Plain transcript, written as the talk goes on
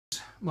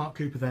Mark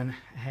Cooper then,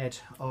 head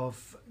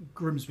of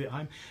Grimsby at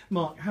home.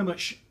 Mark, how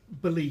much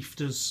belief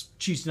does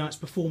Tuesday night's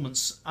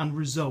performance and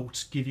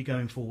result give you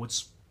going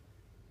forwards?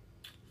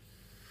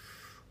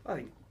 I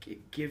think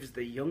it gives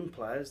the young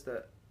players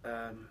that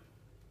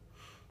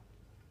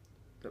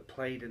that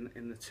played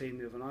in the team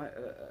the other night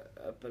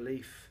a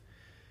belief,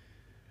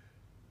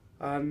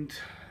 and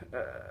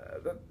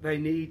that they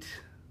need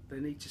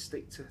to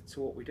stick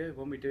to what we do.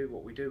 When we do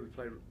what we do,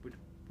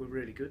 we're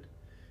really good.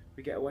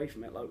 We get away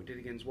from it like we did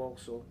against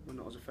Walsall. We're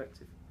not as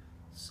effective.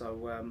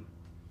 So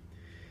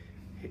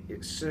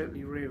it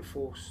certainly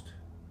reinforced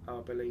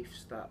our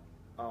beliefs that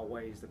our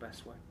way is the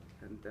best way,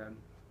 and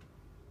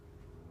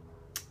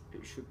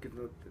it should give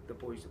the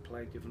boys that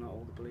played given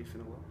all the belief in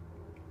the world.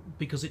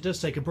 Because it does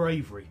take a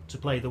bravery to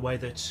play the way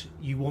that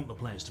you want the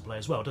players to play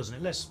as well, doesn't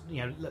it?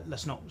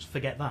 Let's not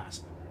forget that.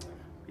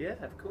 Yeah,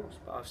 of course.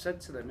 But I've said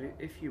to them,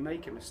 if you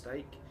make a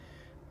mistake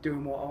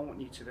doing what I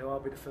want you to do, I'll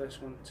be the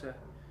first one to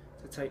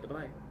take the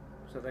blame.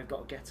 So they've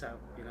got to get out.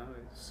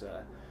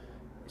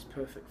 It's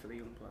perfect for the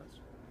young players.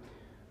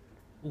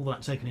 All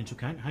that taken into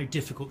account, how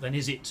difficult then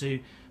is it to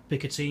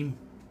pick a team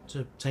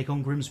to take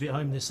on Grimsby at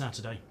home this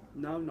Saturday?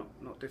 No,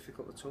 not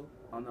difficult at all.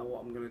 I know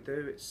what I'm going to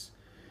do. It's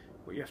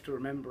what you have to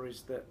remember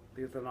is that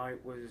the other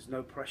night was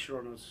no pressure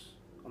on us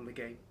on the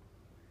game,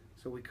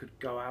 so we could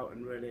go out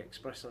and really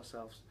express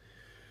ourselves.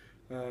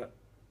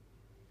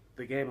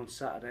 The game on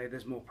Saturday,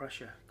 there's more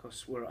pressure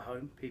because we're at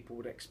home. People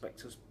would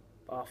expect us,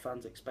 our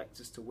fans expect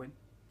us to win.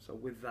 So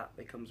with that,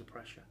 there comes a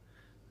pressure,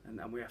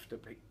 and we have to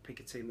pick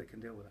a team that can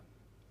deal with it.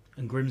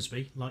 And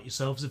Grimsby, like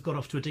yourselves, have got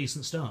off to a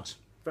decent start.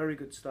 Very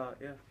good start,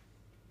 yeah.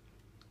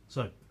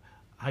 So,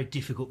 how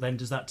difficult then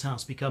does that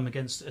task become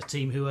against a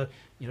team who are,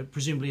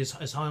 presumably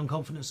as high on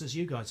confidence as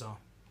you guys are?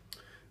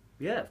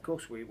 Yeah, of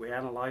course. We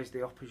analyse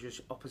the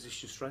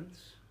opposition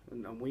strengths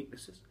and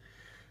weaknesses,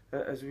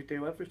 as we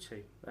do every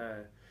team.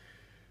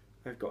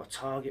 They've got a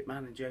target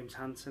man in James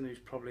Hanson, who's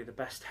probably the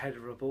best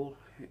header of ball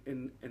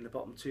in the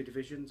bottom two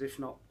divisions, if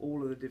not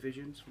all of the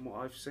divisions, from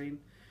what I've seen.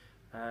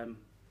 And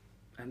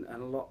a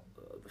lot,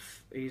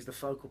 he's the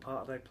focal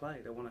part of their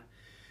play. They want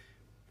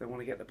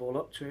to get the ball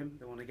up to him.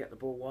 They want to get the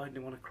ball wide. And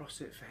they want to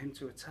cross it for him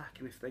to attack.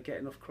 And if they get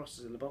enough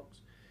crosses in the box,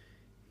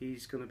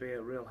 he's going to be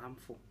a real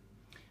handful.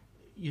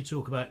 You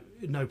talk about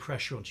no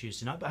pressure on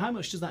Tuesday night, but how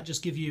much does that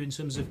just give you in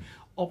terms of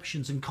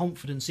options and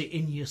confidence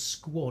in your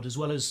squad, as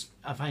well as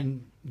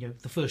having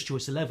the first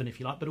choice 11, if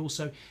you like, but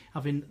also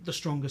having the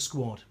stronger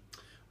squad?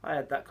 I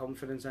had that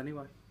confidence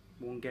anyway.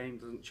 One game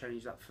doesn't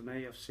change that for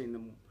me. I've seen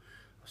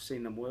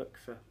them work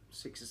for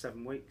 6 or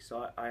 7 weeks.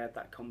 So I had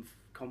that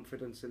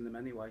confidence in them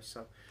anyway.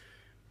 So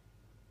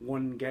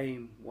one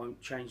game won't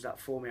change that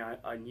for me.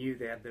 I knew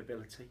they had the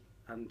ability,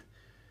 and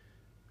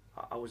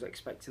I was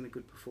expecting a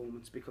good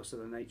performance because of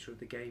the nature of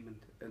the game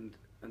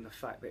and the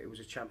fact that it was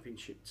a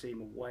championship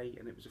team away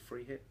and it was a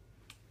free hit.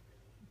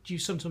 Do you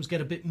sometimes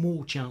get a bit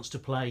more chance to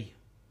play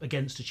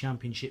against a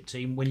championship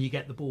team when you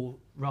get the ball,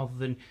 rather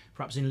than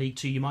perhaps in League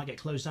Two you might get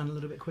closed down a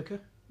little bit quicker?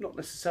 Not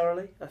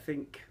necessarily. I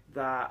think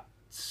that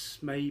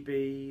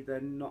maybe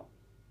they're not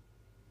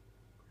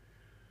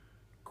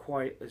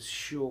quite as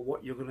sure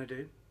what you're going to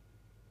do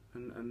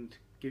and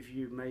give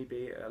you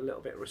maybe a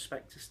little bit of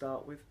respect to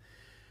start with.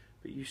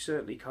 But you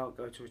certainly can't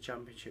go to a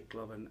championship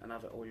club and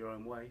have it all your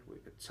own way.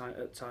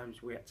 At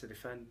times we had to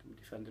defend. We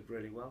defended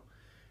really well.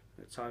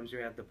 At times we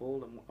had the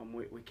ball and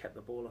we kept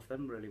the ball off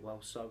them really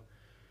well. So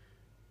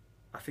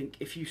I think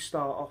if you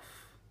start off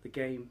the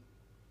game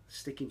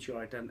sticking to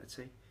your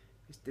identity,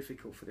 it's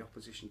difficult for the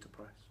opposition to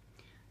press.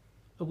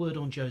 A word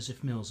on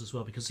Joseph Mills as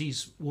well, because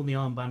he's worn the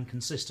armband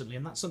consistently,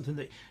 and that's something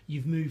that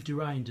you've moved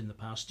around in the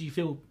past. Do you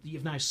feel that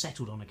you've now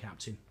settled on a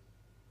captain?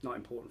 Not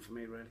important for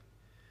me, really.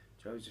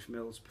 Joseph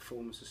Mills'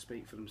 performances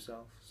speak for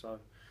themselves, so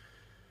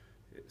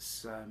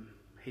it's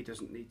he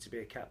doesn't need to be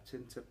a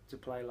captain to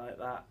play like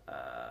that.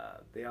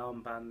 The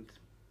armband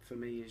for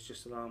me is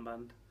just an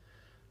armband.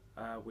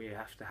 We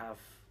have to have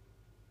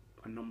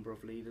a number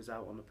of leaders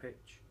out on the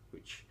pitch,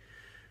 which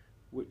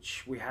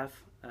we have.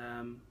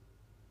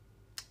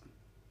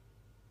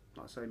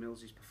 Like I say,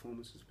 Mills'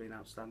 performance has been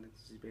outstanding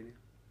since he's been here.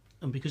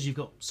 And because you've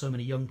got so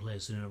many young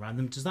players in and around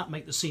them, does that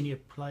make the senior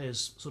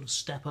players sort of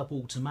step up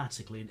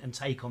automatically and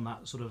take on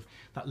that sort of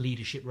that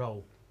leadership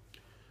role?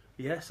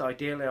 Yes,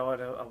 ideally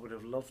I would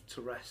have loved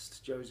to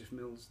rest Joseph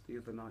Mills the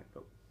other night,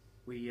 but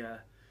we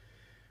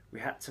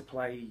had to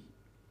play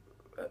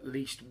at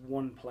least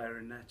one player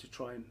in there to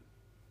try and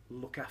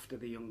look after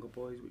the younger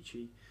boys, which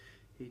he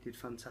did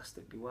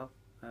fantastically well.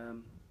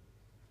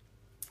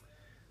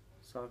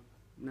 So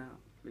now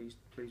pleased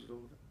with all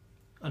of it.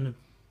 And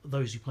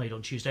those who played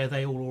on Tuesday, are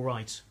they all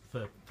right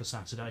for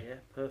Saturday? Yeah,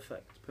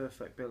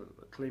 perfect bill,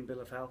 clean bill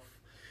of health.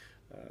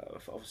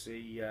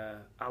 Obviously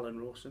Alan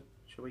Rawson,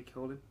 shall we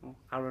call him, or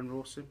Aaron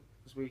Rawson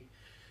as we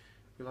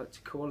like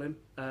to call him,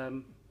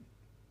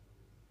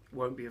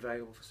 won't be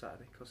available for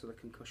Saturday because of the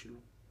concussion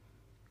rule.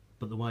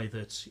 But the way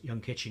that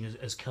young Kitching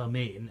has come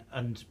in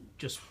and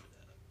just,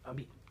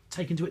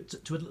 taken to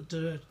it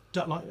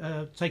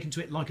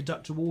like a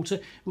duck to water,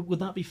 would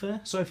that be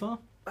fair so far?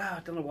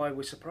 I don't know why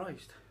we're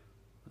surprised.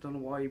 I don't know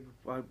why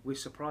we're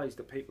surprised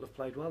that people have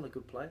played well. They're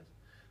good players.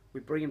 We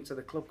bring them to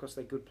the club because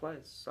they're good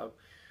players. So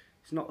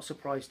it's not a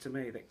surprise to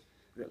me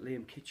that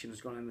Liam Kitchen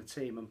has gone in the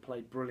team and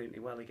played brilliantly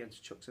well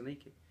against Chuck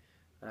Taniki.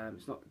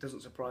 It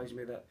doesn't surprise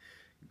me that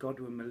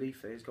Godwin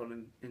Malifa has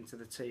gone into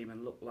the team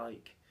and looked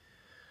like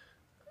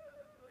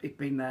he'd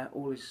been there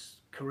all his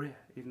career,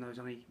 even though he's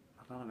only,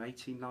 I don't know,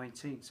 18,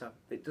 19. So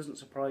it doesn't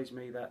surprise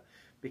me that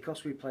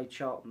because we played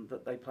Charlton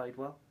that they played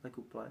well. They're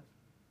good players.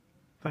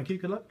 Thank you,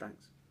 good luck.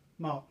 Thanks.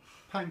 Mark,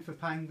 pound for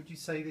pound, would you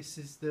say this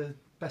is the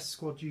best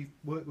squad you've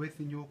worked with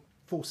in your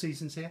 4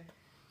 seasons here?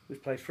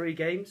 We've played 3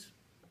 games,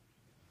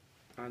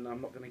 and I'm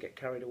not going to get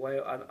carried away.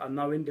 I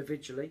know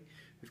individually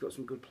we've got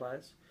some good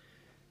players.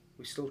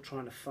 We're still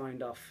trying to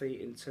find our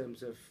feet in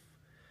terms of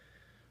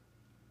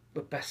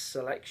the best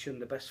selection,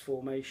 the best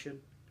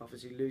formation.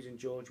 Obviously losing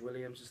George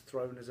Williams has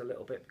thrown us a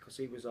little bit because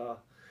he was our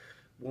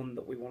one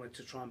that we wanted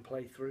to try and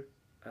play through.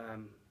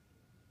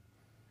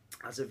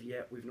 As of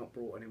yet, we've not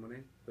brought anyone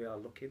in. We are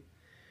looking.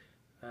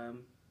 But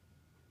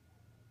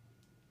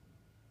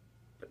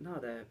no,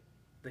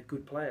 they're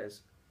good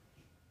players.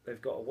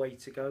 They've got a way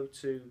to go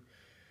to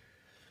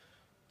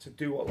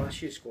do what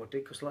last year's squad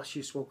did, because last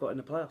year's squad got in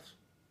the playoffs.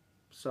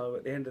 So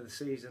at the end of the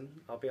season,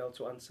 I'll be able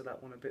to answer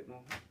that one a bit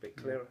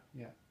clearer.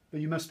 Yeah.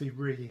 But you must be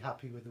really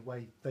happy with the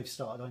way they've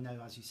started. I know,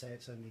 as you say,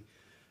 it's only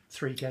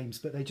 3 games,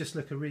 but they just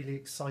look a really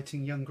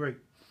exciting young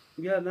group.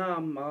 Yeah,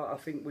 no, I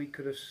think we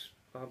could have.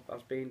 I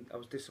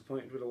was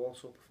disappointed with the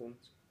Walsall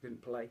performance.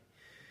 Didn't play.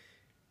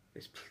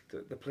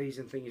 The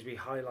pleasing thing is we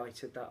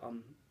highlighted that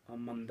on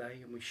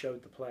Monday, and we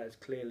showed the players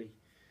clearly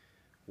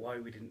why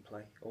we didn't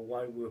play or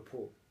why we were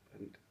poor.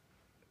 And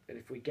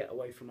if we get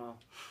away from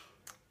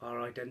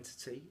our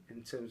identity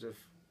in terms of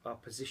our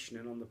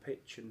positioning on the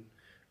pitch and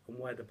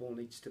where the ball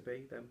needs to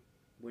be, then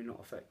we're not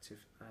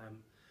effective.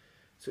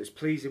 So it's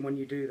pleasing when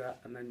you do that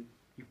and then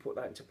you put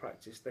that into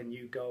practice, then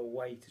you go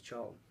away to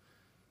Charlton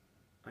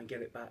and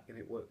get it back, and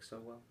it works so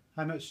well.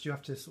 How much do you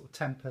have to sort of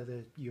temper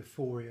the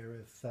euphoria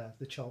of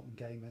the Charlton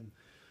game and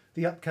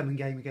the upcoming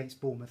game against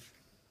Bournemouth?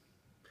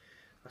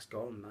 That's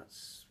gone.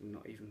 That's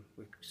not even.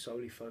 We're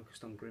solely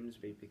focused on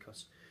Grimsby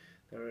because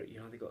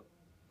they've got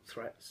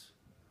threats.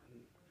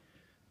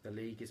 The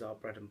league is our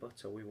bread and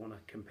butter. We want to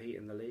compete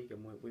in the league,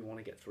 and we want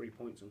to get 3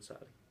 points on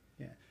Saturday.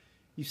 Yeah,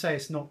 you say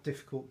it's not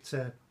difficult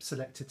to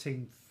select a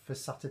team for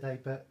Saturday,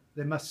 but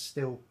there must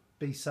still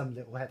be some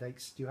little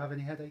headaches. Do you have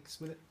any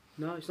headaches with it?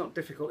 No, it's not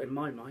difficult in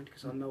my mind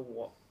because I know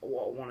what I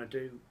want to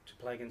do to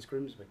play against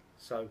Grimsby.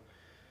 So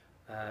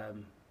the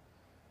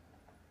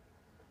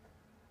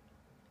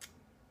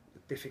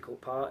difficult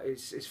part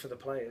is for the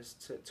players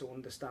to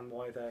understand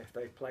why if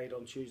they've played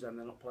on Tuesday and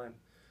they're not playing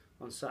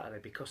on Saturday.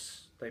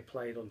 Because they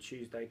played on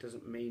Tuesday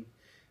doesn't mean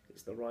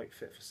it's the right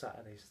fit for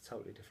Saturday. It's a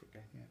totally different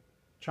game. Yeah.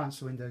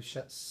 Transfer window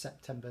shuts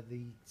September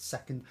the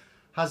 2nd.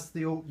 Has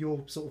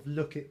your sort of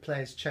look at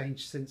players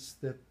changed since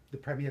the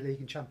Premier League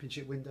and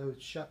Championship window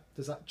is shut?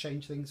 Does that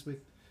change things with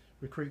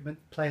recruitment?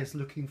 Players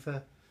looking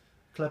for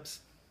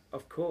clubs?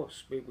 Of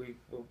course. We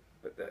will,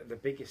 but the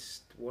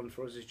biggest one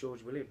for us is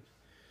George Williams.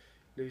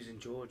 Losing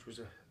George was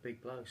a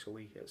big blow, so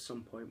at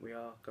some point we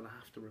are going to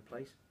have to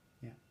replace him.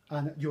 Yeah,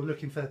 and you're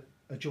looking for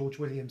a George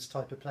Williams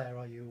type of player,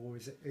 are you, or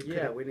is it?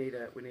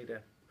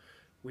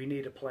 We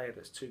need a player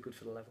that's too good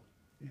for the level.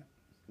 Yeah,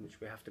 which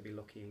we have to be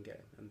lucky in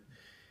getting, and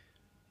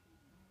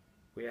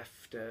we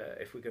have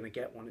to. If we're going to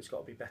get one, it's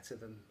got to be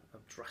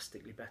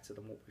drastically better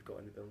than what we've got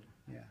in the building.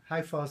 Yeah.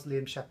 How far's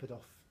Liam Shepherd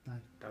off now?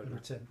 Don't know.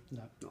 Return?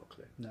 No, not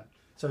clear. No.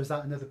 So is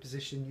that another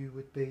position you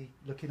would be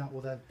looking at,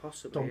 or then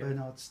possibly? Don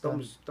Bernard's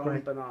done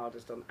Don Bernard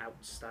has done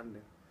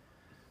outstanding,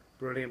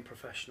 brilliant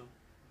professional.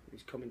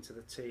 He's come into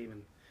the team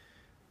and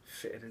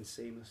fitted in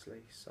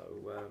seamlessly. So,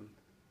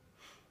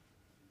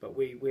 but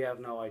we have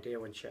no idea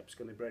when Shep's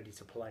going to be ready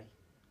to play,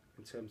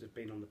 in terms of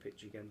being on the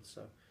pitch again.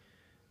 So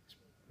it's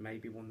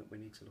maybe one that we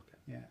need to look at.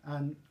 Yeah,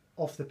 and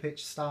off the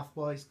pitch,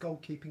 staff-wise,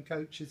 goalkeeping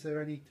coach, is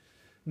there any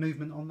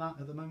movement on that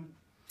at the moment?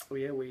 Oh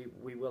yeah, we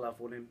will have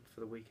one in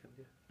for the weekend.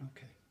 Yeah.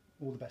 Okay.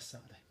 All the best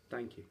Saturday.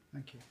 Thank you.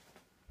 Thank you.